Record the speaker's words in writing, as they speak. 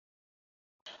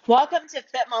Welcome to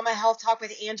Fit Mama Health Talk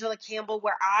with Angela Campbell,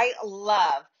 where I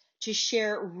love to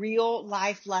share real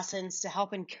life lessons to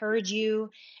help encourage you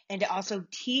and to also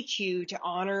teach you to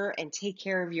honor and take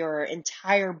care of your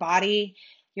entire body,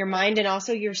 your mind, and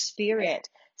also your spirit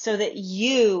so that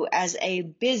you, as a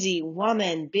busy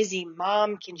woman, busy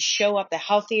mom, can show up the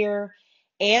healthier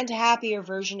and happier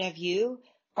version of you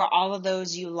for all of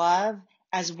those you love,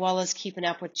 as well as keeping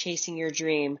up with chasing your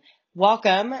dream.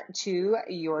 Welcome to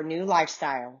your new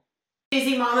lifestyle.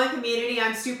 Busy Mama community,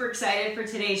 I'm super excited for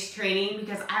today's training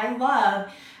because I love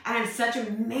and I have such a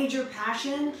major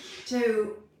passion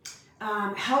to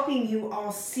helping you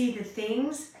all see the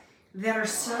things that are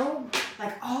so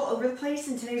like all over the place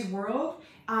in today's world.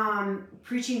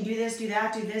 Preaching, do this, do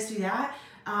that, do this, do that.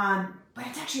 But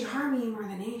it's actually harming you more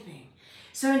than anything.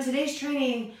 So in today's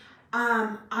training,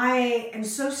 I am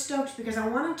so stoked because I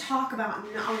want to talk about,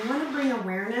 I want to bring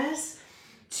awareness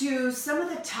to some of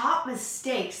the top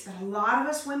mistakes that a lot of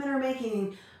us women are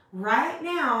making right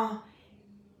now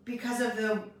because of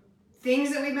the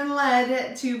things that we've been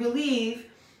led to believe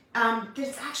that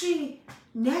it's actually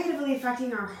negatively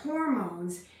affecting our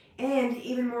hormones and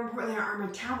even more importantly, our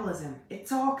metabolism.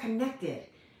 It's all connected,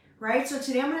 right? So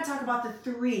today I'm going to talk about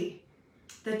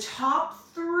the top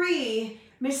three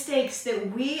mistakes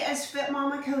that we as Fit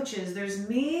Mama coaches, there's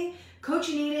me, Coach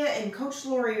Anita and Coach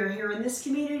Lori are here in this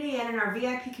community and in our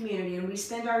VIP community, and we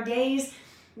spend our days,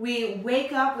 we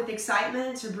wake up with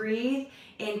excitement to breathe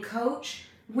and coach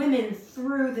women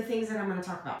through the things that I'm going to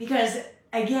talk about. Because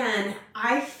again,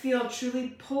 I feel truly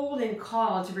pulled and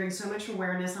called to bring so much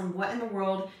awareness on what in the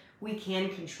world we can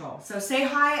control. So say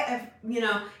hi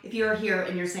if you're here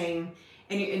and you're saying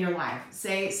in your live.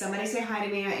 Somebody say hi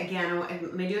to me. Again,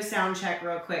 let me do a sound check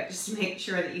real quick just to make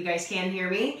sure that you guys can hear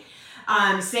me.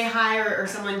 Say hi or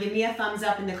someone give me a thumbs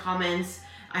up in the comments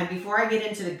before I get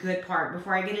into the good part,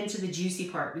 before I get into the juicy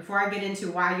part, before I get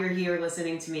into why you're here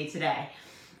listening to me today.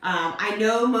 I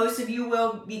know most of you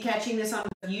will be catching this on,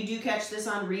 if you do catch this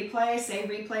on replay, say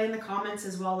replay in the comments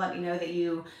as well. Let me know that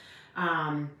you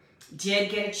did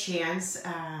get a chance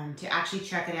to actually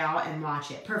check it out and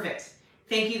watch it. Perfect.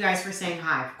 Thank you guys for saying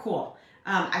hi. Cool.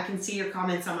 I can see your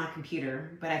comments on my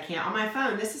computer, but I can't on my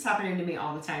phone. This is happening to me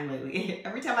all the time lately.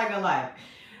 Every time I go live,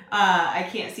 I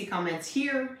can't see comments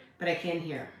here, but I can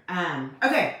hear.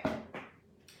 Okay,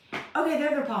 there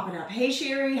they're popping up. Hey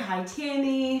Sherry, hi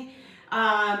Tammy.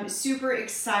 Super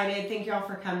excited. Thank y'all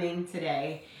for coming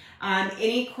today.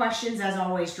 Any questions, as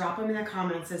always, drop them in the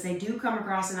comments. As they do come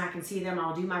across and I can see them,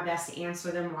 I'll do my best to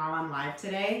answer them while I'm live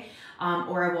today,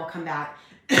 or I will come back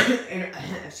and,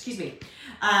 excuse me,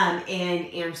 and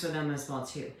answer them as well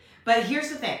too. But here's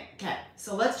the thing. Okay,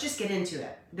 so let's just get into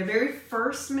it. The very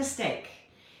first mistake,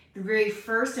 the very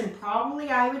first, and probably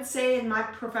I would say in my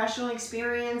professional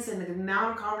experience and the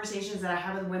amount of conversations that I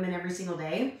have with women every single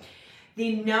day,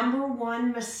 the number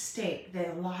one mistake that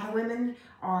a lot of women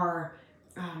are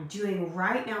doing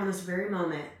right now in this very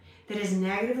moment that is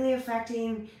negatively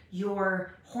affecting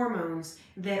your hormones,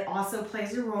 that also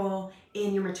plays a role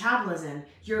in your metabolism,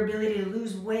 your ability to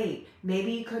lose weight.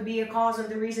 Maybe it could be a cause of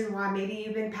the reason why maybe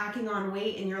you've been packing on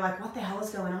weight and you're like, what the hell is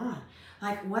going on?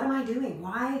 Like, what am I doing?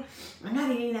 Why? I'm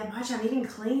not eating that much. I'm eating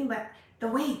clean, but the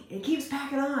weight, it keeps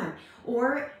packing on.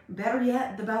 Or better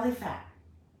yet, the belly fat.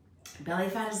 Belly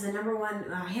fat is the number one,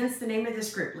 hence the name of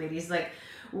this group, ladies. Like,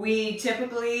 we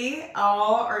typically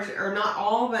all, or not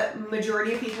all, but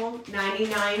majority of people,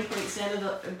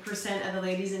 99% of the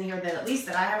ladies in here that at least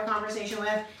that I have a conversation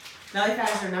with, belly fat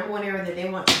is their number one area that they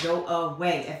want to go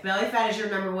away. If belly fat is your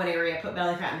number one area, put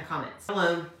belly fat in the comments.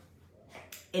 Alone,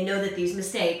 and know that these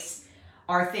mistakes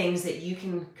are things that you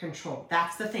can control.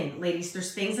 That's the thing, ladies.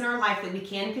 There's things in our life that we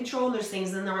can control, and there's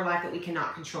things in our life that we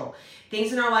cannot control.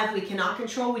 Things in our life we cannot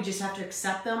control, we just have to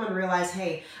accept them and realize,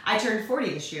 hey, I turned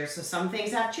 40 this year, so some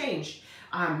things have changed.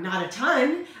 Not a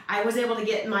ton. I was able to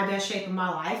get in my best shape of my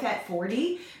life at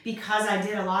 40 because I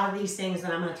did a lot of these things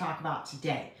that I'm going to talk about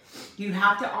today. You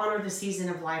have to honor the season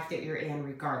of life that you're in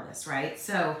regardless, right?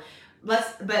 So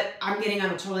but I'm getting on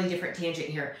a totally different tangent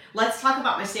here. Let's talk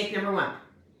about mistake number one.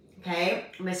 Okay,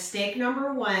 mistake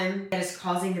number one that is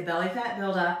causing the belly fat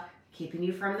buildup, keeping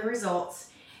you from the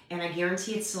results, and I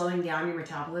guarantee it's slowing down your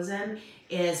metabolism,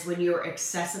 is when you're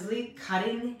excessively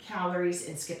cutting calories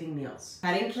and skipping meals.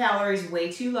 Cutting calories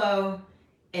way too low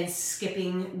and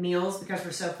skipping meals because we're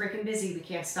so freaking busy we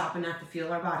can't stop enough to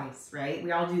fuel our bodies, right?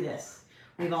 We all do this.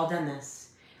 We've all done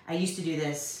this. I used to do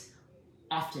this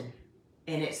often,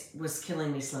 and it was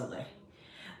killing me slowly.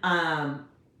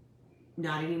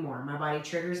 Not anymore. My body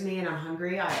triggers me and I'm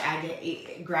hungry.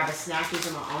 I grab a snack, these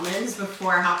are my almonds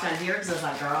before I hopped on here because I was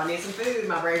like, girl, I need some food.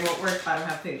 My brain won't work if I don't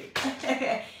have food.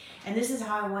 And this is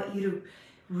how I want you to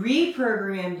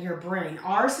reprogram your brain.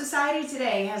 Our society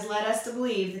today has led us to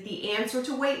believe that the answer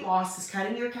to weight loss is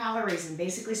cutting your calories and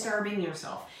basically starving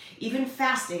yourself. Even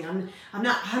fasting. I'm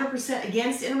not 100%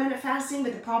 against intermittent fasting,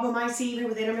 but the problem I see even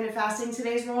with intermittent fasting in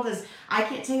today's world is I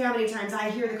can't tell you how many times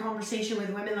I hear the conversation with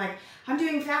women like, I'm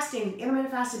doing fasting,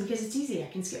 intermittent fasting, because it's easy. I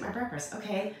can skip my breakfast.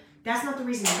 Okay, that's not the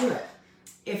reason to do it.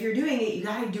 If you're doing it, you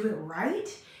got to do it right,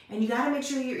 and you got to make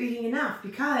sure you're eating enough,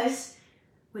 because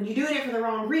when you're doing it for the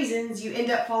wrong reasons, you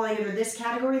end up falling under this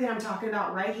category that I'm talking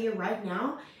about right here, right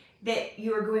now, that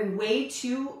you are going way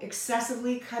too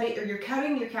excessively cutting, or you're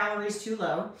cutting your calories too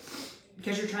low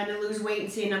because you're trying to lose weight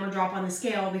and see a number drop on the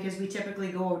scale, because we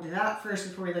typically go over to that first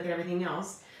before we look at everything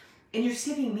else. And you're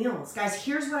skipping meals. Guys,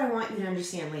 here's what I want you to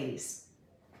understand, ladies.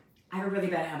 I have a really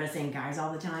bad habit of saying guys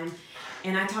all the time,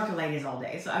 and I talk to ladies all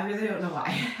day, so I really don't know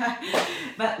why.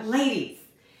 But ladies,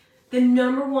 the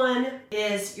number one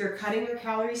is you're cutting your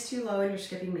calories too low and you're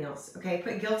skipping meals. Okay,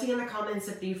 put guilty in the comments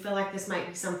if you feel like this might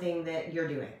be something that you're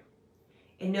doing.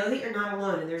 And know that you're not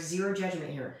alone, and there's zero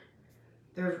judgment here.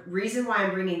 The reason why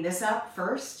I'm bringing this up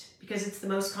first, because it's the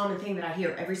most common thing that I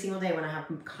hear every single day when I have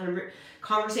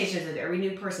conversations with every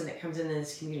new person that comes into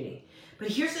this community. But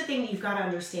here's the thing you've got to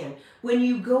understand. When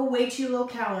you go way too low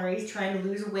calories, trying to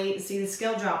lose weight and see the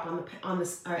scale drop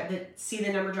see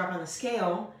the number drop on the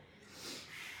scale,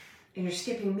 and you're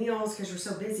skipping meals because we're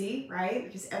so busy, right?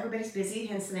 Because everybody's busy,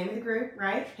 hence the name of the group,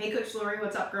 right? Hey, Coach Lori,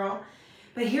 what's up, girl?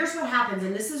 But here's what happens,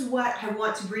 and this is what I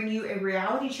want to bring you a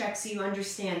reality check so you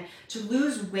understand. To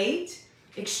lose weight,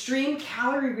 extreme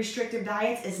calorie restrictive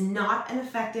diets is not an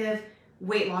effective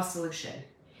weight loss solution.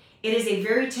 It is a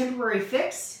very temporary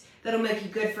fix that'll make you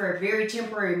good for a very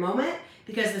temporary moment,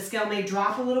 because the scale may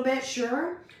drop a little bit,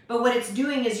 sure. But what it's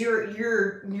doing is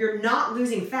you're not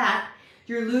losing fat,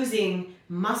 you're losing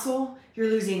muscle, you're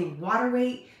losing water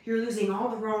weight, you're losing all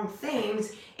the wrong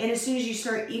things, and as soon as you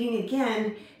start eating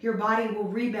again, your body will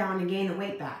rebound and gain the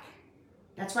weight back.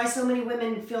 That's why so many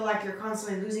women feel like you're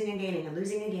constantly losing and gaining and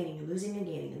losing and gaining and losing and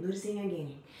gaining and losing and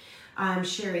gaining.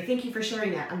 Sherry, thank you for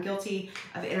sharing that. I'm guilty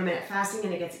of intermittent fasting,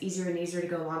 and it gets easier and easier to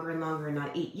go longer and longer and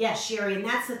not eat. Yes, Sherry, and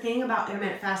that's the thing about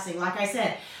intermittent fasting. Like I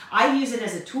said, I use it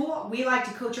as a tool. We like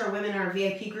to coach our women in our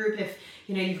VIP group. If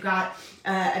you've got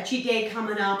a cheat day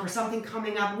coming up or something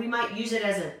coming up, we might use it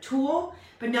as a tool,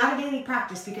 but not a daily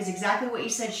practice, because exactly what you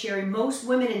said, Sherry, most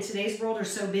women in today's world are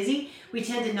so busy, we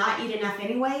tend to not eat enough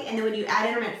anyway. And then when you add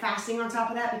intermittent fasting on top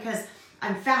of that, because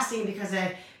I'm fasting because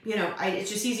it's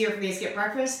just easier for me to skip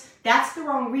breakfast, that's the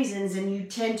wrong reasons, and you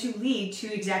tend to lead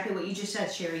to exactly what you just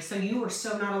said, Sherry. So you are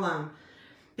so not alone.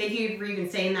 Thank you for even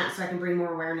saying that, so I can bring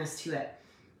more awareness to it.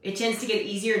 It tends to get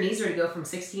easier and easier to go from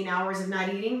 16 hours of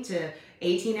not eating to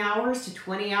 18 hours to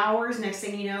 20 hours. Next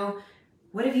thing you know,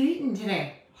 what have you eaten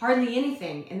today? Hardly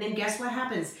anything. And then guess what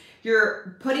happens?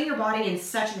 You're putting your body in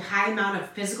such a high amount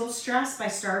of physical stress by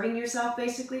starving yourself,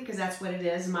 basically, because that's what it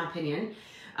is, in my opinion.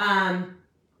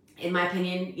 In my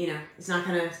opinion, it's not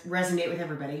going to resonate with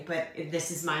everybody, but this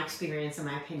is my experience and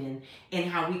my opinion and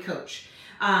how we coach.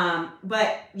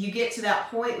 But you get to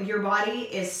that point where your body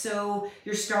is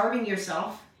you're starving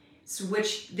yourself,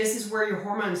 which this is where your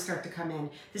hormones start to come in.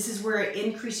 This is where it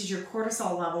increases your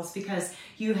cortisol levels, because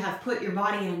you have put your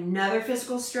body in another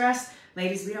physical stress.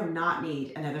 Ladies, we do not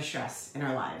need another stress in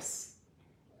our lives.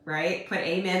 Right? Put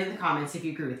amen in the comments if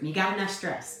you agree with me. You got enough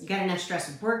stress. You got enough stress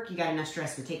with work. You got enough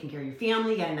stress with taking care of your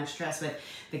family. You got enough stress with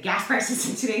the gas prices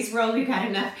in today's world. You got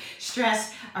enough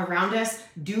stress around us.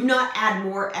 Do not add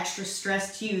more extra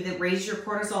stress to you that raises your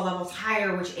cortisol levels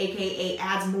higher, which AKA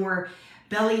adds more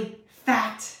belly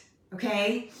fat,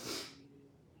 okay,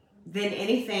 than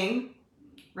anything,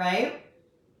 right?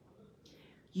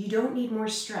 You don't need more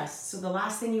stress. So the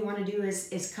last thing you want to do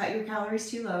is cut your calories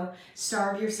too low,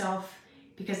 starve yourself,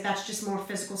 because that's just more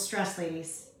physical stress,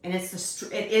 ladies. And it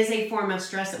is a form of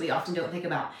stress that we often don't think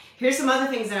about. Here's some other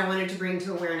things that I wanted to bring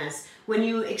to awareness. When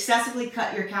you excessively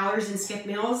cut your calories and skip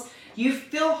meals, you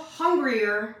feel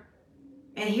hungrier.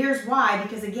 And here's why,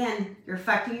 because again, you're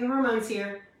affecting your hormones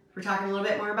here. We're talking a little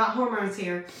bit more about hormones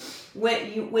here.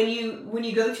 When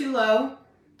you go too low,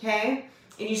 okay,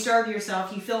 and you starve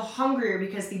yourself, you feel hungrier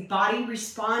because the body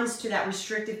responds to that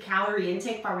restricted calorie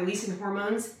intake by releasing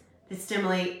hormones that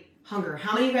stimulate hunger.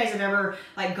 How many of you guys have ever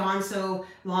gone so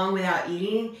long without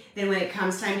eating, then when it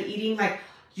comes time to eating,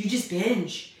 you just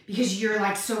binge because you're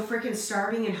so freaking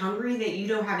starving and hungry that you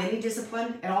don't have any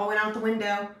discipline? It all went out the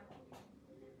window.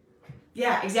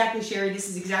 Yeah, exactly, Sherry. This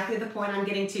is exactly the point I'm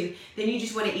getting to. Then you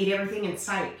just want to eat everything in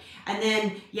sight. And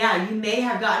then, yeah, you may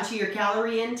have gotten to your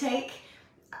calorie intake,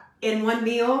 in one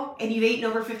meal and you've eaten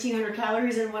over 1,500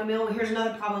 calories in one meal, well, here's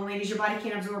another problem, ladies. Your body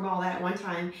can't absorb all that at one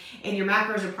time. And your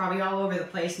macros are probably all over the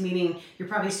place, meaning you're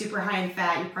probably super high in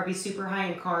fat, you're probably super high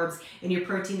in carbs, and your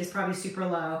protein is probably super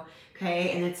low.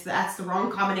 Okay, and that's the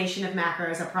wrong combination of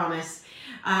macros, I promise.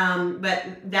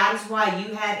 But that is why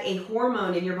you have a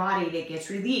hormone in your body that gets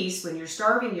released when you're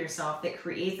starving yourself that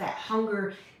creates that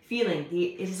hunger feeling.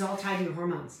 It is all tied to your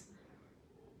hormones.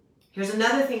 Here's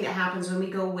another thing that happens when we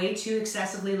go way too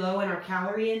excessively low in our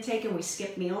calorie intake and we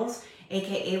skip meals,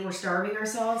 aka we're starving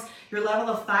ourselves. Your level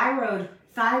of thyroid,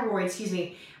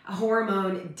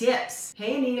 hormone dips.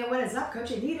 Hey Anita, what is up?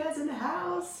 Coach Anita's in the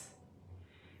house.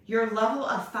 Your level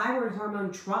of thyroid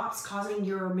hormone drops, causing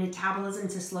your metabolism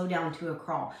to slow down to a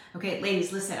crawl. Okay,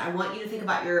 ladies, listen, I want you to think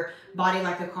about your body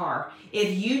like a car.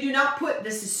 If you do not put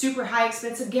this super high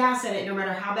expensive gas in it, no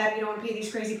matter how bad you don't want to pay these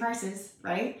crazy prices,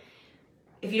 right?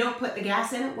 If you don't put the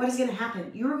gas in it, what is going to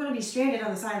happen? You're going to be stranded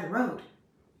on the side of the road.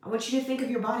 I want you to think of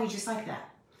your body just like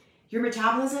that. Your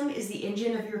metabolism is the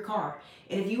engine of your car.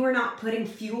 And if you are not putting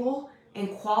fuel and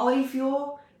quality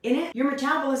fuel in it, your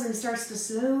metabolism starts to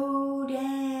slow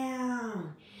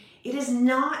down. It is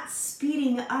not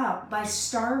speeding up by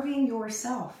starving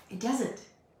yourself. It doesn't.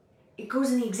 It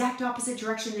goes in the exact opposite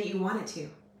direction that you want it to.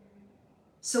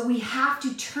 So we have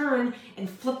to turn and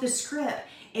flip the script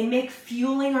and make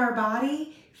fueling our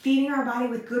body, feeding our body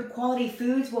with good quality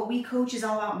foods. What we coach is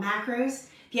all about macros.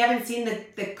 If you haven't seen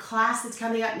the class that's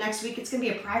coming up next week, it's going to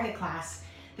be a private class.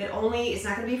 It's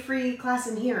not going to be a free class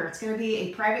in here. It's going to be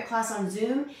a private class on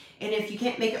Zoom. And if you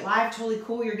can't make it live, totally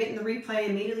cool. You're getting the replay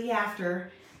immediately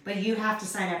after, but you have to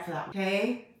sign up for that,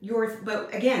 okay?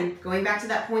 But again, going back to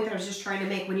that point that I was just trying to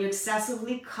make, when you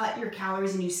excessively cut your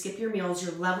calories and you skip your meals,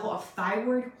 your level of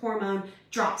thyroid hormone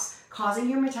drops, causing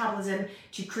your metabolism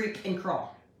to creep and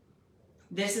crawl.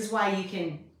 This is why you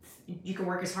can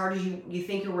work as hard as you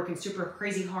think you're working super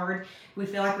crazy hard. We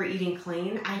feel like we're eating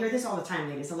clean. I hear this all the time,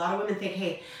 ladies. A lot of women think,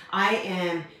 hey,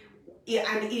 I'm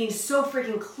eating so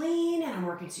freaking clean and I'm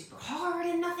working super hard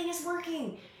and nothing is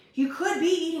working. You could be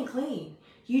eating clean.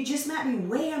 You just might be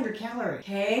way under calorie,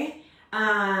 okay?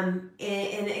 And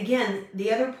again,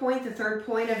 the other point, the third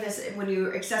point of this, when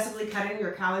you're excessively cutting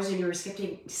your calories and you're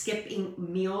skipping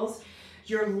meals,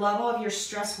 your level of your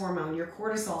stress hormone, your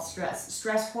cortisol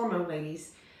stress hormone,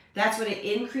 ladies, that's when it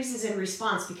increases in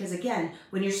response. Because again,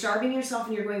 when you're starving yourself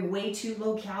and you're going way too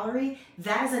low calorie,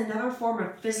 that is another form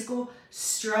of physical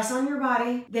stress on your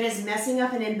body that is messing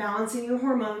up and imbalancing your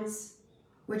hormones,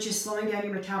 which is slowing down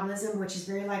your metabolism, which is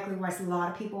very likely why a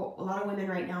lot of women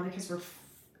right now, because we're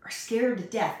scared to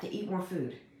death to eat more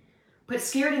food. Put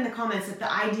scared in the comments that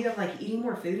the idea of like eating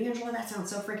more food, Angela, that sounds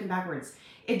so freaking backwards.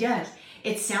 It does.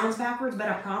 It sounds backwards, but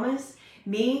I promise,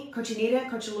 me, Coach Anita,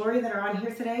 Coach Lori that are on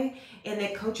here today, and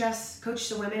that coach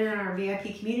the women in our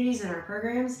VIP communities and our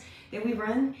programs that we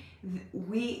run,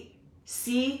 we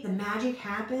see the magic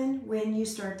happen when you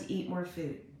start to eat more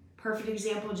food. Perfect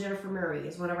example, Jennifer Murray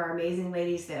is one of our amazing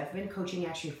ladies that I've been coaching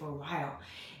actually for a while.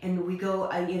 And we go,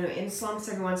 in slumps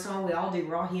every once in a while, we all do,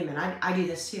 we're all human. I do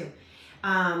this too.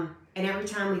 And every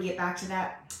time we get back to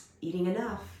that, eating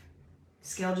enough.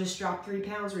 Scale just dropped 3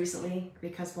 pounds recently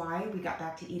because why? We got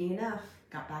back to eating enough.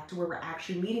 Got back to where we're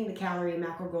actually meeting the calorie and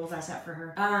macro goals I set for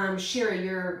her.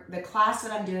 Shira, the class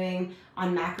that I'm doing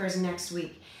on macros next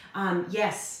week.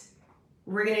 Yes.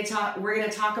 We're gonna talk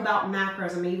about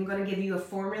macros. I'm even gonna give you a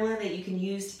formula that you can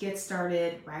use to get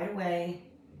started right away.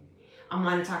 I'm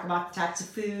gonna talk about the types of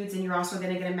foods, and you're also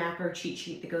gonna get a macro cheat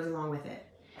sheet that goes along with it.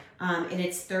 And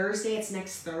it's Thursday. It's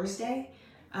next Thursday,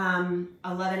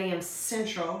 11 a.m.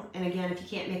 Central. And again, if you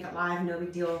can't make it live, no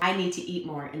big deal. I need to eat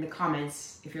more. In the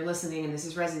comments, if you're listening and this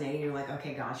is resonating, you're like,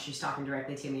 okay, gosh, she's talking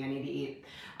directly to me. I need to eat.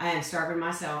 I am starving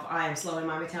myself. I am slowing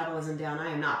my metabolism down.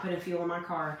 I am not putting fuel in my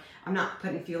car. I'm not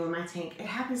putting fuel in my tank. It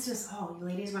happens to us all,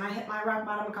 ladies. When I hit my rock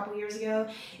bottom a couple years ago,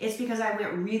 it's because I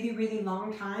went really, really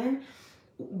long time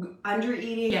under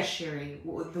eating. Yes, Sherry,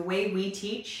 the way we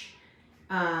teach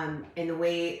and the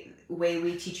way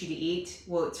we teach you to eat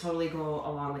will totally go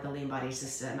along with the Lean Body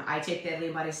System. I take the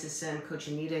Lean Body System. Coach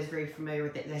Anita is very familiar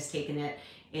with it, has taken it,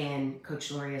 and Coach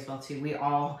Lori as well too. We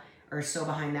all are so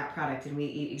behind that product, and we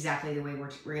eat exactly the way we're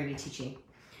going to be teaching.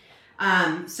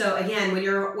 So again, when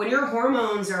your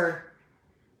hormones are,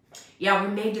 we're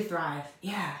made to thrive.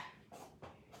 Yeah.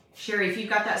 Sherry, if you've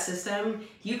got that system,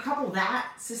 you couple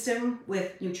that system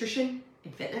with nutrition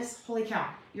and fitness, holy cow,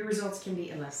 your results can be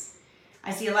endless.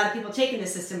 I see a lot of people taking the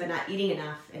system but not eating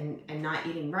enough and not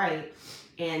eating right,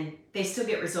 and they still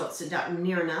get results, so not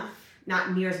near enough,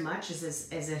 not near as much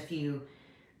as if you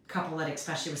couple it,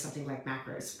 especially with something like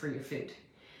macros for your food.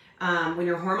 When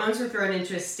your hormones are thrown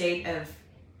into a state of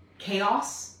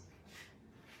chaos,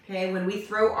 Okay, when we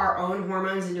throw our own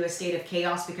hormones into a state of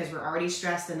chaos because we're already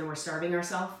stressed and then we're starving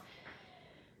ourselves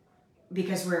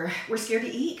because we're scared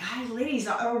to eat. Guys, ladies,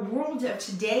 our world of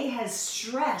today has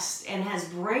stressed and has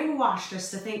brainwashed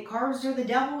us to think carbs are the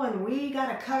devil and we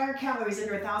gotta cut our calories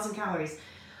under 1,000 calories.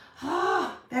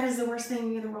 Ah, that is the worst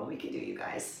thing in the world we could do, you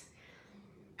guys.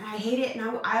 And I hate it,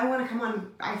 and I want to come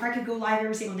on. If I could go live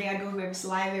every single day, I'd go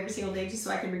live every single day just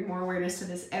so I can bring more awareness to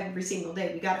this every single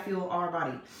day. We got to fuel our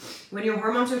body. When your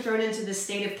hormones are thrown into this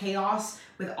state of chaos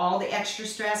with all the extra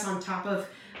stress on top of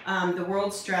the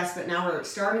world stress, but now we're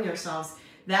starving ourselves,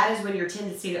 that is when your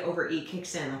tendency to overeat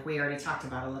kicks in, like we already talked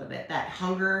about a little bit. That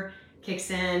hunger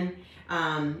kicks in,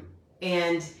 and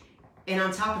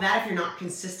on top of that, if you're not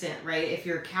consistent, right? If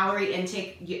your calorie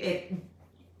intake,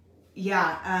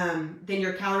 then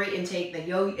your calorie intake, it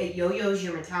yo-yos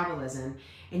your metabolism,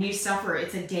 and you suffer.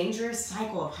 It's a dangerous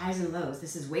cycle of highs and lows.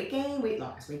 This is weight gain, weight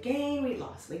loss, weight gain, weight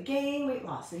loss, weight gain, weight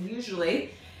loss. And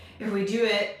usually, if we do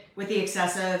it with the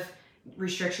excessive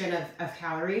restriction of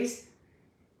calories,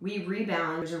 we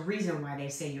rebound. There's a reason why they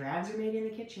say your abs are made in the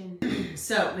kitchen.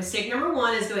 So mistake number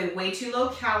 1 is going way too low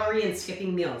calorie and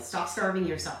skipping meals. Stop starving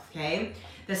yourself, okay?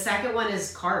 The second one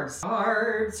is carbs.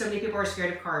 Carbs. So many people are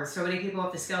scared of carbs. So many people,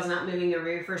 if the scale's not moving, their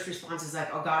very first response is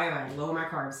like, oh God, I gotta lower my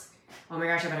carbs. Oh my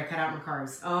gosh, I better cut out my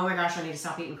carbs. Oh my gosh, I need to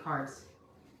stop eating carbs.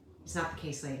 It's not the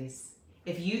case, ladies.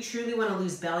 If you truly want to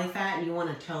lose belly fat and you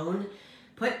want to tone,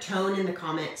 put tone in the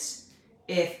comments.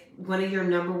 If one of your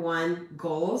number 1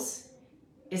 goals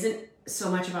isn't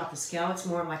so much about the scale, it's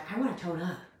more like, I want to tone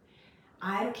up.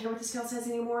 I don't care what the scale says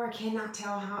anymore. I can't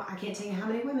tell you how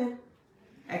many women,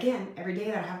 again, every day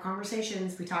that I have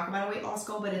conversations, we talk about a weight loss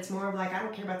goal, but it's more of like, I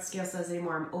don't care about the scale says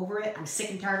anymore. I'm over it. I'm sick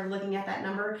and tired of looking at that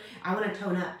number. I want to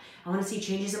tone up. I want to see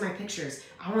changes in my pictures.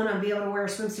 I want to be able to wear a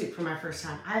swimsuit for my first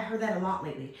time. I heard that a lot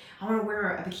lately. I want to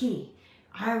wear a bikini.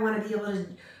 I want to be able to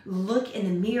look in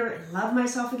the mirror and love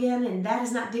myself again, and that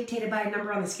is not dictated by a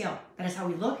number on the scale. That is how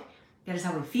we look. That is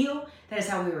how we feel. That is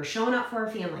how we were showing up for our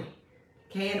family.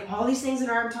 Okay, and all these things that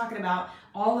I'm talking about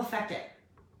all affect it.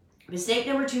 Mistake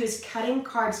number 2 is cutting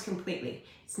carbs completely.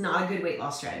 It's not a good weight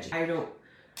loss strategy. I don't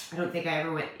think I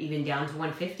ever went even down to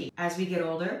 150. As we get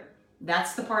older,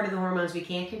 that's the part of the hormones we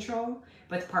can't control,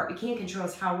 but the part we can control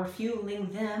is how we're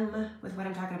fueling them with what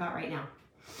I'm talking about right now.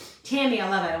 Tammy, I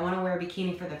love it. I want to wear a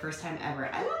bikini for the first time ever.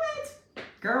 I love it.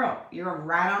 Girl, you're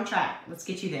right on track. Let's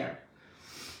get you there.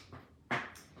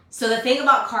 So the thing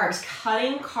about carbs,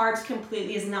 cutting carbs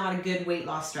completely is not a good weight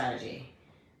loss strategy.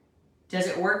 Does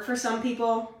it work for some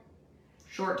people?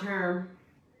 Short term.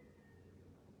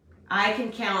 I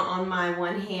can count on my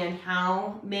one hand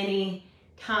how many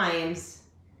times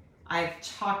I've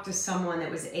talked to someone that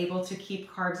was able to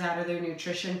keep carbs out of their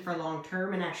nutrition for long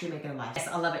term and actually make it a life. Yes,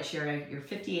 I love it, Sherry. You're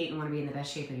 58 and want to be in the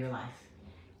best shape of your life.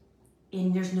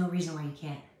 And there's no reason why you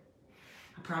can't.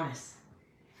 I promise.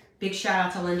 Big shout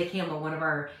out to Linda Campbell, one of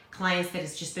our clients that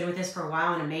has just been with us for a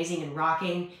while and amazing and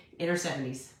rocking in her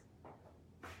 70s.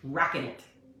 Rocking it.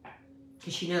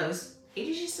 Because she knows age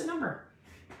is just a number.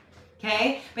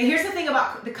 Okay? But here's the thing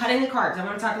about cutting the carbs. I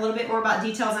want to talk a little bit more about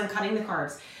details on cutting the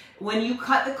carbs. When you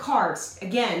cut the carbs,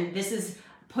 again, this is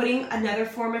putting another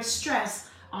form of stress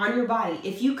on your body.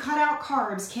 If you cut out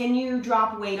carbs, can you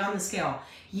drop weight on the scale?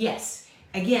 Yes.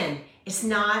 Again, it's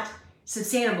not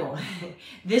sustainable.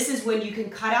 This is when you can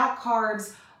cut out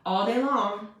carbs all day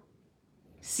long,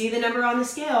 see the number on the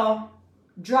scale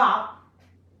drop,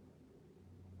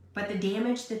 but the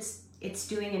damage that's it's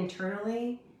doing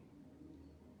internally,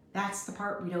 that's the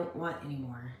part we don't want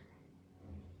anymore.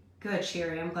 Good,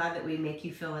 Sherry. I'm glad that we make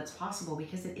you feel it's possible,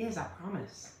 because it is, I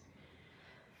promise.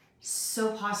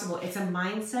 So possible. It's a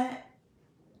mindset.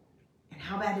 And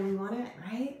how bad do we want it,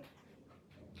 right?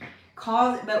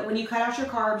 But when you cut out your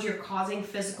carbs, you're causing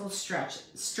physical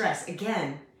stress.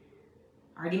 Again,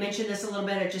 I already mentioned this a little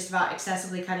bit of just about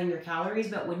excessively cutting your calories,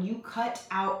 but when you cut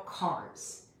out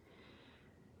carbs,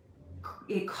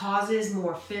 it causes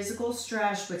more physical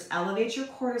stress, which elevates your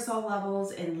cortisol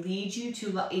levels and leads you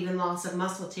to even loss of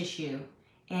muscle tissue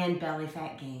and belly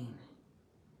fat gain.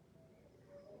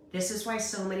 This is why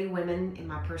so many women, in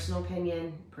my personal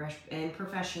opinion and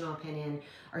professional opinion,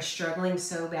 are struggling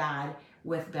so bad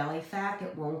with belly fat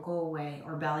that won't go away,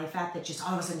 or belly fat that just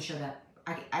all of a sudden showed up.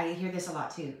 I hear this a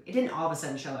lot too. It didn't all of a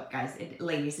sudden show up, guys.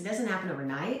 Ladies, it doesn't happen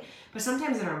overnight, but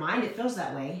sometimes in our mind it feels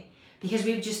that way because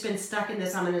we've just been stuck in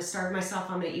this, I'm going to starve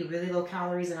myself, I'm going to eat really low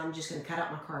calories, and I'm just going to cut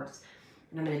out my carbs.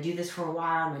 And I'm going to do this for a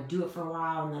while, I'm going to do it for a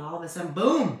while, and then all of a sudden,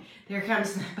 boom, there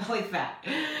comes the belly fat,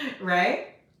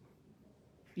 right?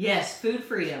 Yes, food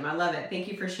freedom. I love it. Thank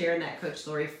you for sharing that, Coach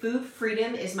Lori. Food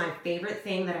freedom is my favorite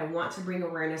thing that I want to bring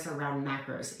awareness around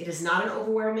macros. It is not an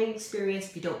overwhelming experience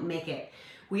if you don't make it.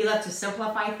 We love to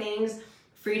simplify things.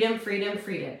 Freedom, freedom,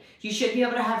 freedom. You should be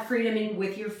able to have freedom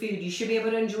with your food. You should be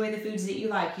able to enjoy the foods that you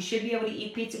like. You should be able to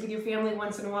eat pizza with your family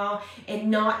once in a while and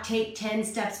not take 10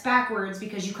 steps backwards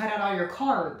because you cut out all your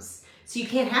carbs. So you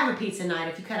can't have a pizza night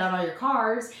if you cut out all your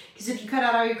carbs, because if you cut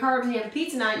out all your carbs and you have a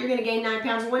pizza night, you're going to gain 9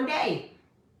 pounds in one day.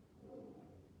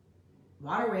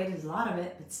 Water weight is a lot of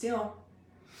it, but still.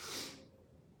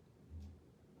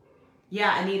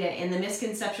 Yeah, Anita, and the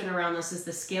misconception around this is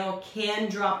the scale can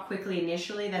drop quickly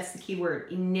initially. That's the key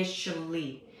word,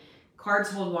 initially.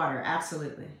 Carbs hold water,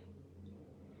 absolutely.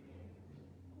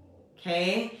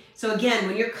 Okay, so again,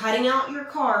 when you're cutting out your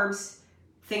carbs,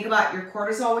 think about your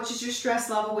cortisol, which is your stress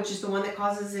level, which is the one that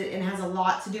causes it and has a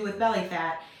lot to do with belly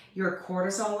fat. Your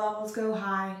cortisol levels go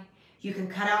high. You can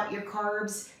cut out your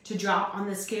carbs to drop on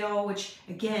the scale, which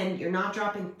again, you're not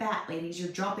dropping fat, ladies, you're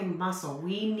dropping muscle.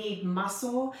 We need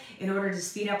muscle in order to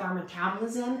speed up our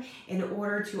metabolism, in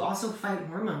order to also fight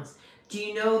hormones. Do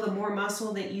you know the more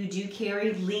muscle that you do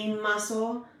carry, lean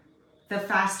muscle, the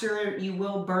faster you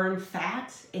will burn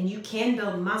fat? And you can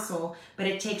build muscle, but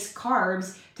it takes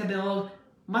carbs to build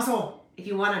muscle. If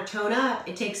you want to tone up,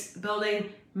 it takes building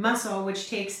muscle, which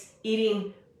takes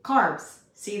eating carbs.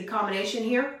 See the combination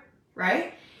here?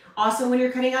 Right? Also, when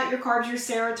you're cutting out your carbs, your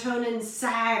serotonin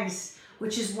sags,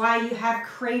 which is why you have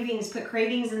cravings. Put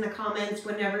cravings in the comments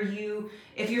whenever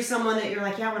if you're someone that you're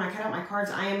like, yeah, when I cut out my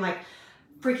carbs, I am like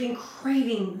freaking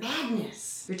craving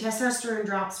madness. Your testosterone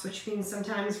drops, which means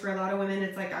sometimes for a lot of women,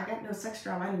 it's like, I got no sex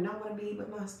drive. I do not want to be with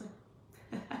my husband.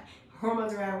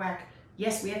 Hormones are out of whack.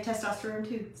 Yes, we have testosterone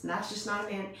too. It's not just not a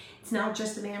man. It's not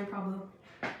just a man problem.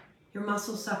 Your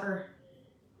muscles suffer.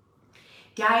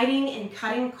 Dieting and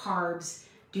cutting carbs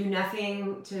do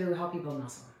nothing to help you build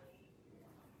muscle.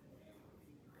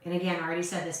 And again, I already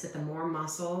said this, but the more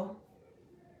muscle,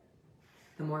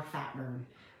 the more fat burn.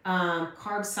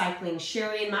 Carb cycling.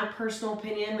 Sherry, in my personal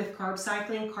opinion with carb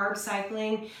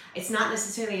cycling, it's not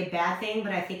necessarily a bad thing,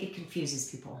 but I think it confuses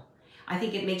people. I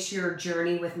think it makes your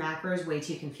journey with macros way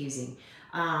too confusing.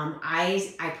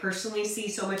 I personally see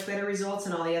so much better results,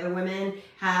 and all the other women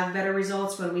have better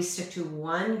results when we stick to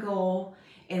one goal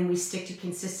and we stick to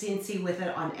consistency with it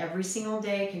on every single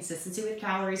day, consistency with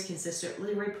calories,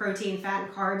 consistently with protein, fat,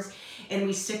 and carbs, and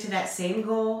we stick to that same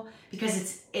goal,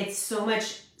 because it's so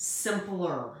much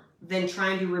simpler than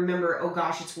trying to remember, oh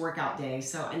gosh, it's workout day,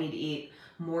 so I need to eat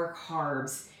more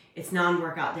carbs. It's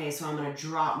non-workout day, so I'm going to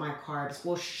drop my carbs.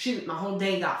 Well, shoot, my whole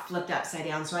day got flipped upside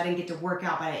down, so I didn't get to work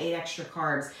out, but I ate extra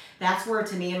carbs. That's where,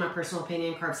 to me, in my personal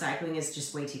opinion, carb cycling is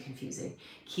just way too confusing.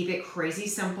 Keep it crazy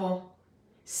simple,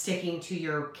 sticking to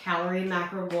your calorie and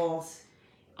macro goals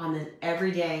on the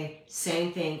everyday,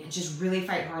 same thing, and just really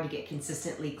fight hard to get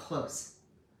consistently close.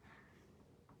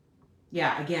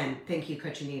 Yeah, again, thank you,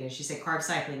 Coach Anita. She said carb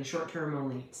cycling, short term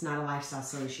only. It's not a lifestyle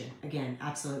solution. Again,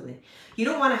 absolutely. You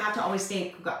don't want to have to always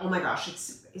think, oh my gosh,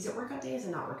 is it workout day? Is it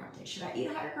not workout day? Should I eat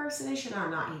higher carbs today? Should I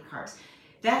not eat carbs?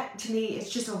 That, to me, it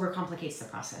just overcomplicates the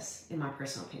process, in my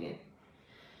personal opinion.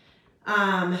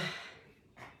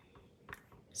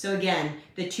 So again,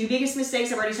 the two biggest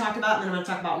mistakes I've already talked about, and then I'm going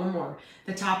to talk about one more.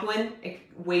 The top one,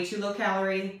 way too low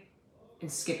calorie,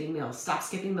 and skipping meals. Stop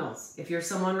skipping meals. If you're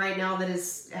someone right now that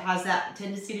has that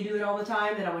tendency to do it all the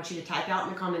time, then I want you to type out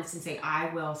in the comments and say,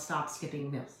 I will stop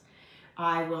skipping meals.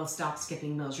 I will stop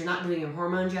skipping meals. You're not doing your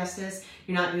hormone justice.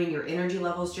 You're not doing your energy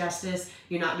levels justice.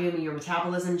 You're not doing your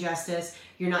metabolism justice.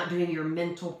 You're not doing your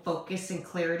mental focus and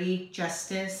clarity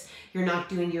justice. You're not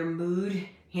doing your mood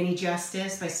any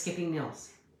justice by skipping meals.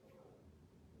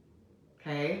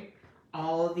 Okay?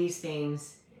 All of these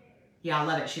things. Yeah, I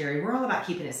love it, Sherry. We're all about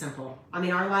keeping it simple. I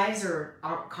mean, our lives are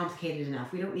complicated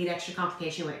enough. We don't need extra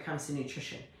complication when it comes to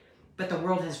nutrition. But the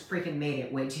world has freaking made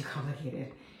it way too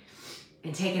complicated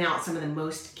and taken out some of the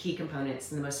most key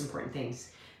components and the most important things.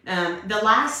 The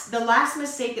last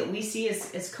mistake that we see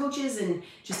as coaches and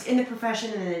just in the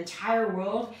profession and the entire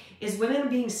world is women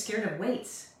being scared of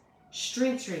weights,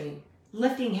 strength training,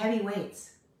 lifting heavy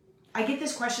weights. I get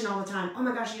this question all the time. Oh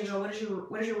my gosh, Angela, what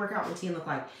does your workout routine look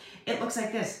like? It looks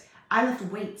like this. I lift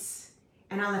weights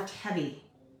and I lift heavy.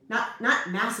 Not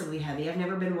massively heavy. I've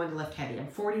never been one to lift heavy. I'm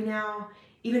 40 now.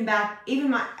 Even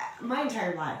my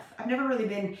entire life, I've never really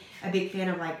been a big fan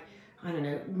of, like, I don't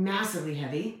know, massively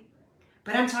heavy.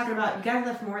 But I'm talking about, you gotta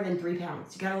lift more than 3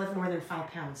 pounds. You gotta lift more than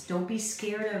 5 pounds. Don't be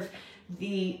scared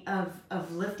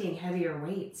of lifting heavier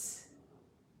weights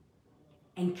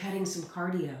and cutting some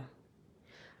cardio.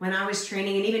 When I was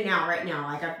training, and even now, right now,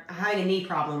 like I'm having a knee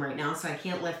problem right now, so I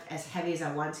can't lift as heavy as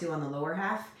I want to on the lower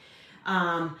half.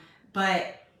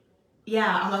 But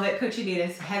yeah, I love it, Coach Anita.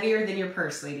 It's heavier than your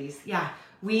purse, ladies. Yeah,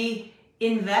 we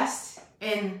invest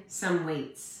in some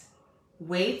weights.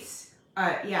 Weights,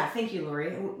 yeah, thank you,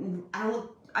 Lori.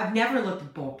 I've never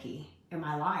looked bulky in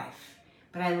my life,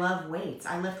 but I love weights.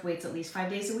 I lift weights at least 5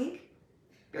 days a week.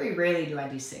 Very rarely do I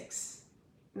do 6.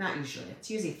 Not usually. It's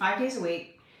usually 5 days a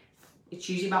week. It's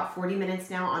usually about 40 minutes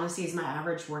now, honestly, is my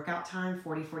average workout time,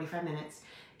 40, 45 minutes,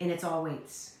 and it's all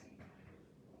weights.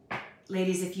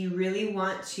 Ladies, if you really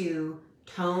want to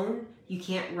tone, you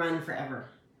can't run forever.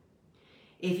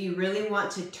 If you really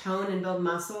want to tone and build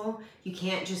muscle, you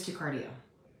can't just do cardio.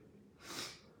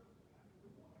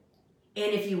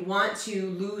 And if you want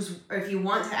to lose, or if you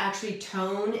want to actually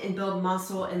tone and build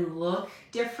muscle and look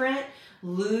different,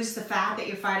 lose the fat that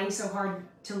you're fighting so hard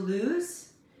to lose,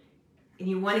 and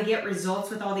you want to get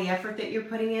results with all the effort that you're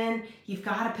putting in, you've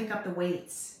got to pick up the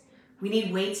weights. We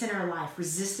need weights in our life,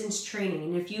 resistance training.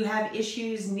 And if you have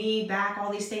issues, knee, back,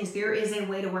 all these things, there is a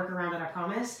way to work around it, I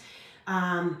promise.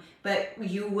 But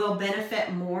you will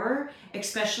benefit more,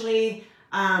 especially,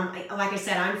 like I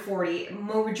said, I'm 40.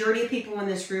 Majority of people in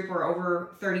this group are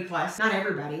over 30 plus. Not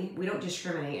everybody. We don't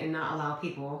discriminate and not allow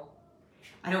people.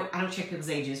 I don't check people's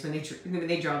ages when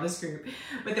they draw this group.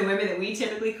 But the women that we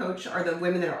typically coach are the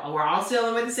women that we're all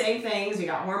dealing with the same things. We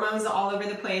got hormones all over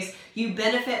the place. You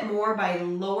benefit more by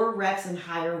lower reps and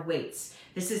higher weights.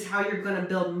 This is how you're going to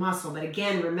build muscle. But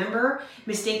again, remember,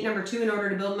 mistake number 2, in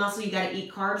order to build muscle, you got to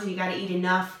eat carbs and you got to eat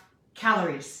enough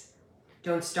calories.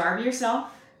 Don't starve yourself.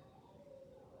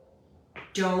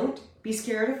 Don't be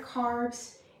scared of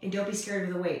carbs, and don't be scared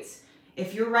of the weights.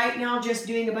 If you're right now just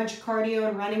doing a bunch of cardio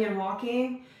and running and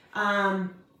walking, I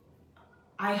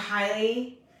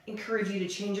highly encourage you to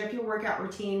change up your workout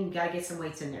routine. You got to get some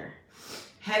weights in there.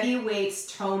 Heavy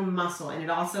weights tone muscle, and it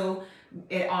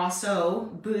also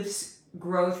boosts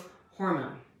growth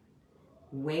hormone.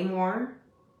 Way more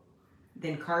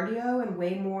than cardio and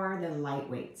way more than light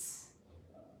weights.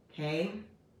 Okay?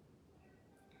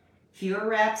 Fewer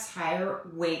reps, higher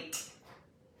weight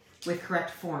with correct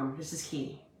form. This is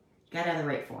key. Got to have the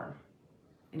right form.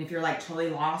 And if you're like totally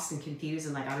lost and confused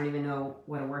and like, I don't even know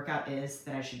what a workout is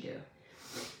that I should do,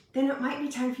 then it might be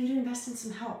time for you to invest in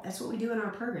some help. That's what we do in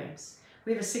our programs.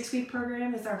 We have a 6-week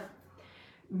program that our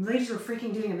ladies are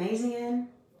freaking doing amazing in,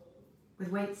 with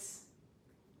weights,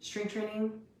 strength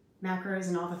training, macros,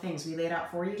 and all the things. We lay it out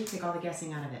for you, take all the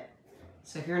guessing out of it.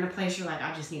 So if you're in a place you're like,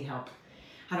 I just need help,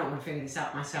 I don't want to figure this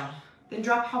out myself, then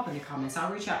drop help in the comments.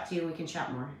 I'll reach out to you and we can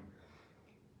chat more.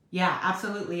 Yeah,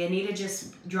 absolutely. Anita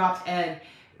just dropped a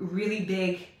really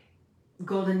big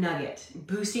golden nugget.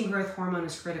 Boosting growth hormone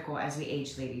is critical as we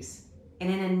age, ladies, and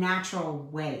in a natural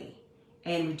way.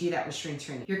 And we do that with strength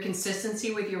training. Your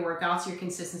consistency with your workouts, your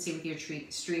consistency with your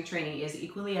strength training is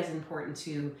equally as important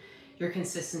to your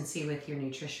consistency with your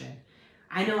nutrition.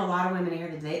 I know a lot of women here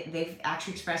that they've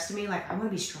actually expressed to me, like, I want to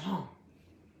be strong.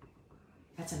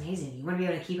 That's amazing. You want to be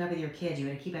able to keep up with your kids. You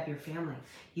want to keep up your family.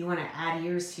 You want to add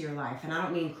years to your life. And I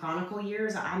don't mean chronicle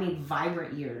years. I mean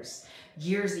vibrant years.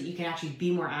 Years that you can actually be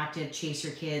more active, chase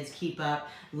your kids, keep up,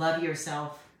 love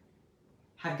yourself,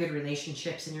 have good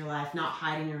relationships in your life, not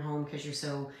hide in your home because you're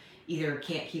so either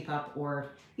can't keep up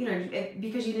or,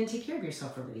 because you didn't take care of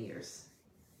yourself over the years.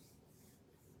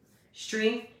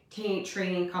 Strength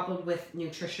training coupled with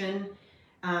nutrition,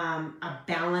 a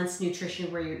balanced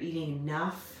nutrition where you're eating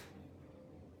enough.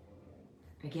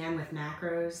 Again, with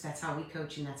macros, that's how we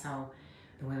coach, and that's how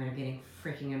the women are getting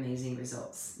freaking amazing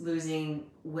results. Losing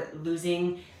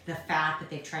the fat that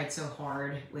they've tried so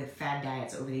hard with fad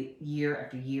diets over the year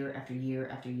after year after year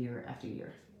after year after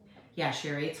year. Yeah,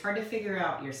 Sherry, it's hard to figure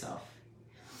out yourself.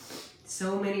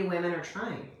 So many women are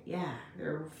trying. Yeah,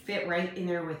 they're fit right in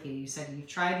there with you. You said you've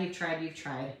tried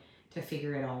to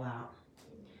figure it all out.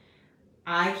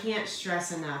 I can't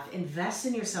stress enough, invest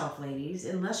in yourself, ladies.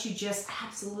 Unless you just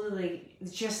absolutely,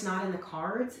 it's just not in the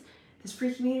cards, this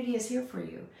free community is here for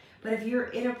you. But if you're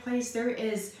in a place, there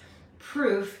is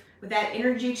proof with that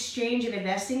energy exchange of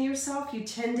investing in yourself, you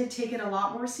tend to take it a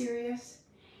lot more serious.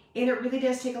 And it really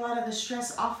does take a lot of the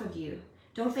stress off of you.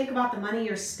 Don't think about the money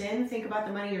you're spending, think about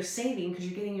the money you're saving, because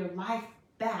you're getting your life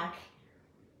back.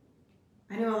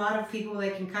 I know a lot of people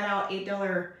that can cut out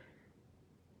 $8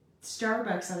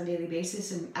 Starbucks on a daily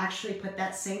basis and actually put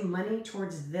that same money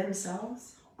towards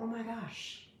themselves. Oh my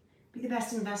gosh. Be the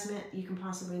best investment you can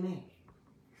possibly make.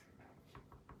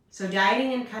 So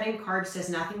dieting and cutting carbs does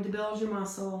nothing to build your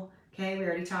muscle. Okay, we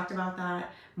already talked about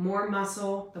that. More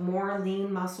muscle, the more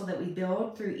lean muscle that we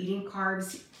build through eating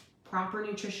carbs, proper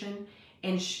nutrition,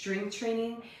 And strength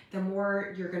training, the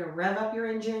more you're going to rev up your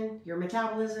engine, your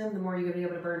metabolism, the more you're going to be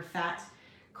able to burn fat.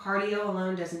 Cardio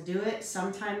alone doesn't do it.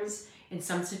 Sometimes, in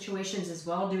some situations as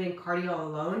well, doing cardio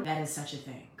alone, that is such a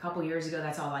thing. A couple years ago,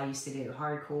 that's all I used to do.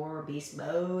 Hardcore, beast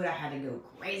mode. I had to go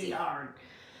crazy hard.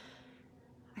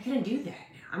 I couldn't do that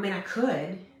now. I mean, I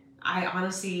could. I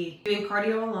honestly, doing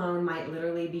cardio alone might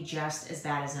literally be just as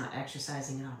bad as not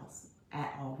exercising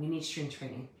at all. We need strength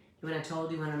training. When I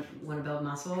told you want to build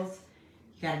muscles,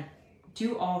 you got to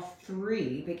do all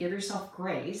three, but give yourself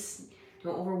grace.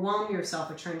 Don't overwhelm yourself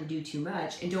with trying to do too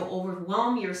much, and don't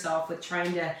overwhelm yourself with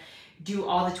trying to do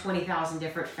all the 20,000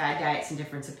 different fad diets and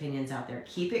different opinions out there.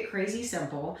 Keep it crazy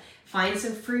simple. Find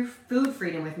some food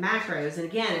freedom with macros. And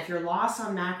again, if you're lost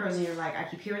on macros and you're like, I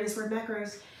keep hearing this word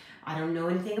macros, I don't know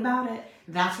anything about it.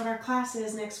 That's what our class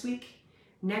is next week.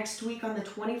 Next week on the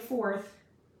 24th.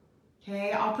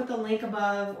 Okay, I'll put the link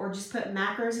above, or just put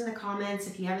macros in the comments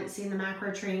if you haven't seen the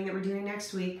macro training that we're doing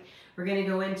next week. We're going to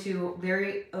go into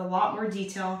a lot more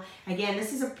detail. Again,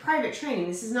 this is a private training.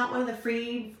 This is not one of the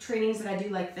free trainings that I do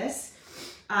like this.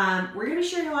 We're going to be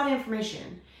sharing a lot of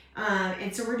information.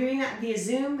 And so we're doing that via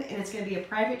Zoom, and it's going to be a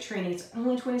private training. It's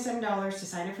only $27 to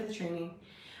sign up for the training.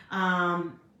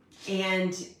 And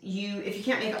if you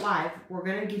can't make it live, we're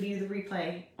going to give you the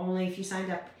replay only if you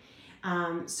signed up.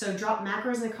 So drop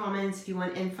macros in the comments if you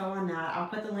want info on that. I'll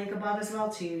put the link above as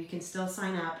well too. You can still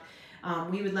sign up.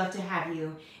 We would love to have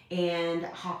you and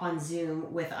hop on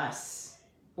Zoom with us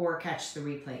or catch the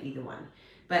replay, either one.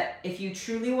 But if you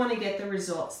truly want to get the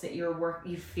results that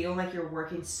you feel like you're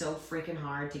working so freaking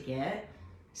hard to get,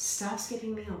 stop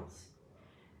skipping meals.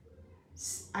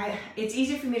 It's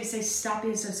easier for me to say stop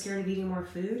being so scared of eating more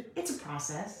food. It's a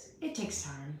process. It takes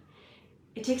time.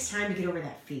 It takes time to get over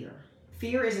that fear.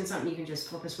 Fear isn't something you can just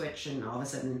flip a switch and all of a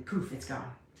sudden, poof, it's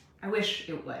gone. I wish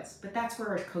it was, but that's where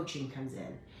our coaching comes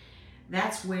in.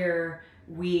 That's where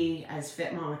we as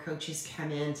Fit Mama coaches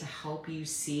come in to help you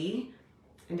see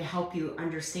and to help you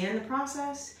understand the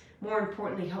process. More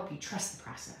importantly, help you trust the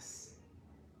process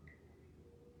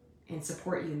and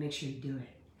support you and make sure you do it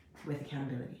with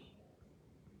accountability.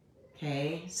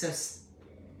 Okay, so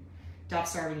stop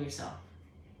starving yourself.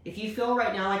 If you feel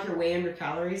right now like you're way under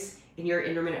calories and you're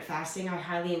intermittent fasting, I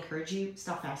highly encourage you,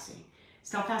 stop fasting.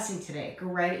 Stop fasting today. Go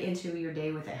right into your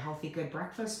day with a healthy, good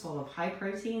breakfast full of high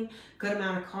protein, good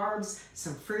amount of carbs,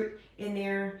 some fruit in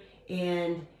there,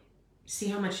 and see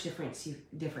how much different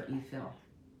you feel.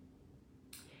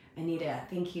 Anita,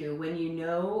 thank you. When you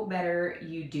know better,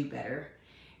 you do better.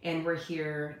 And we're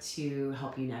here to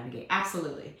help you navigate.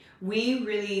 Absolutely. We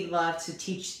really love to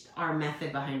teach our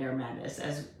method behind our madness,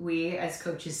 as we as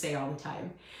coaches say all the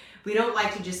time. We don't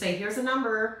like to just say, here's a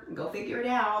number, go figure it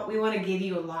out. We want to give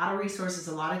you a lot of resources,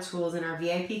 a lot of tools. In our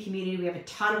VIP community, we have a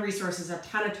ton of resources, a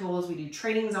ton of tools. We do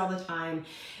trainings all the time.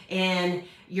 And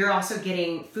you're also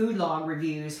getting food log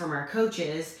reviews from our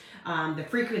coaches. The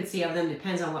frequency of them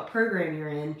depends on what program you're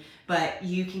in, but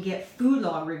you can get food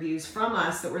log reviews from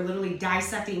us that we're literally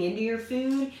dissecting into your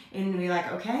food and be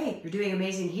like, okay, you're doing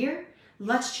amazing here.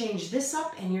 Let's change this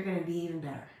up and you're going to be even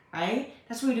better, right?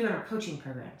 That's what we do in our coaching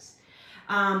programs.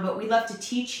 But we love to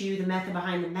teach you the method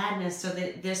behind the madness so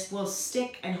that this will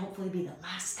stick and hopefully be the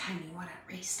last time you want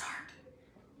to restart.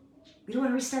 We don't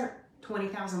want to restart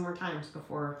 20,000 more times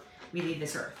before we leave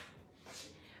this earth.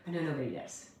 I know nobody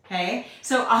does. Okay,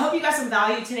 so I hope you got some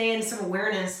value today and some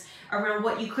awareness around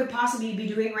what you could possibly be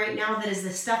doing right now. That is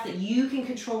the stuff that you can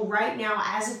control right now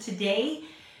as of today.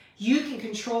 You can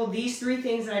control these three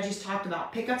things that I just talked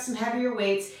about. Pick up some heavier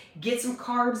weights, get some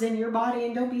carbs in your body,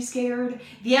 and don't be scared.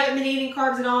 If you haven't been eating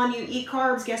carbs at all and you eat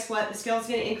carbs, guess what? The scale is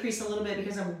going to increase a little bit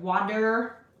because of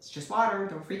water. It's just water.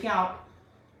 Don't freak out.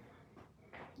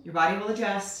 Your body will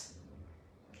adjust.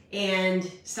 And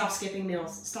stop skipping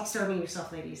meals. Stop starving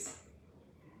yourself, ladies.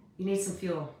 You need some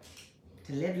fuel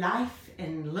to live life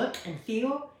and look and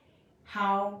feel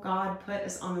how God put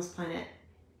us on this planet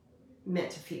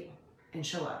meant to feel and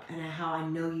show up, and how I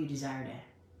know you desire to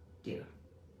do.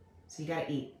 So you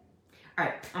gotta eat. All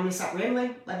right, I'm gonna stop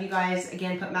rambling. Love you guys.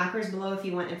 Again, put macros below if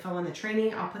you want info on the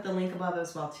training. I'll put the link above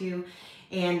as well too.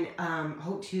 And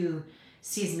hope to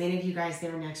see as many of you guys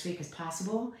there next week as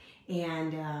possible.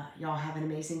 And y'all have an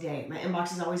amazing day. My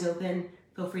inbox is always open.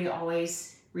 Feel free to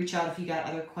always reach out if you got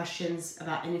other questions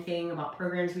about anything, about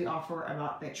programs we offer,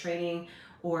 about the training,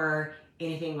 or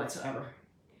anything whatsoever.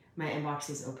 My inbox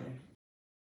is open.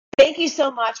 Thank you so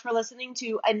much for listening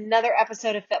to another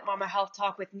episode of Fit Mama Health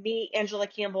Talk with me, Angela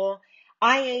Campbell.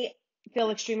 I feel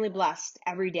extremely blessed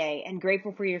every day and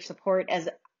grateful for your support, as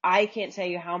I can't tell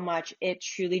you how much it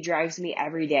truly drives me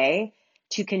every day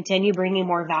to continue bringing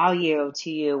more value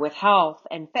to you with health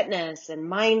and fitness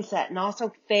and mindset and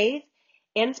also faith,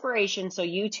 inspiration, so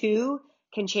you too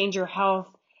can change your health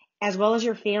as well as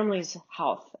your family's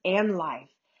health and life.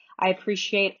 I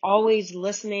appreciate always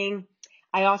listening.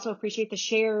 I also appreciate the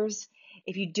shares.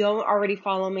 If you don't already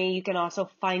follow me, you can also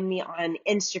find me on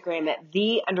Instagram at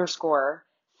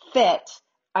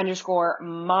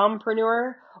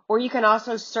the_fit_mompreneur, or you can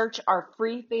also search our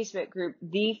free Facebook group,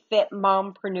 The Fit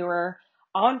Mompreneur,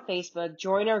 on Facebook.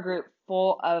 Join our group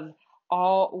full of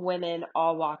all women,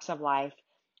 all walks of life.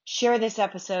 Share this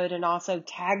episode and also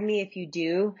tag me if you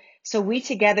do, so we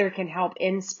together can help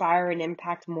inspire and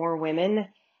impact more women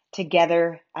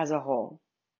together as a whole.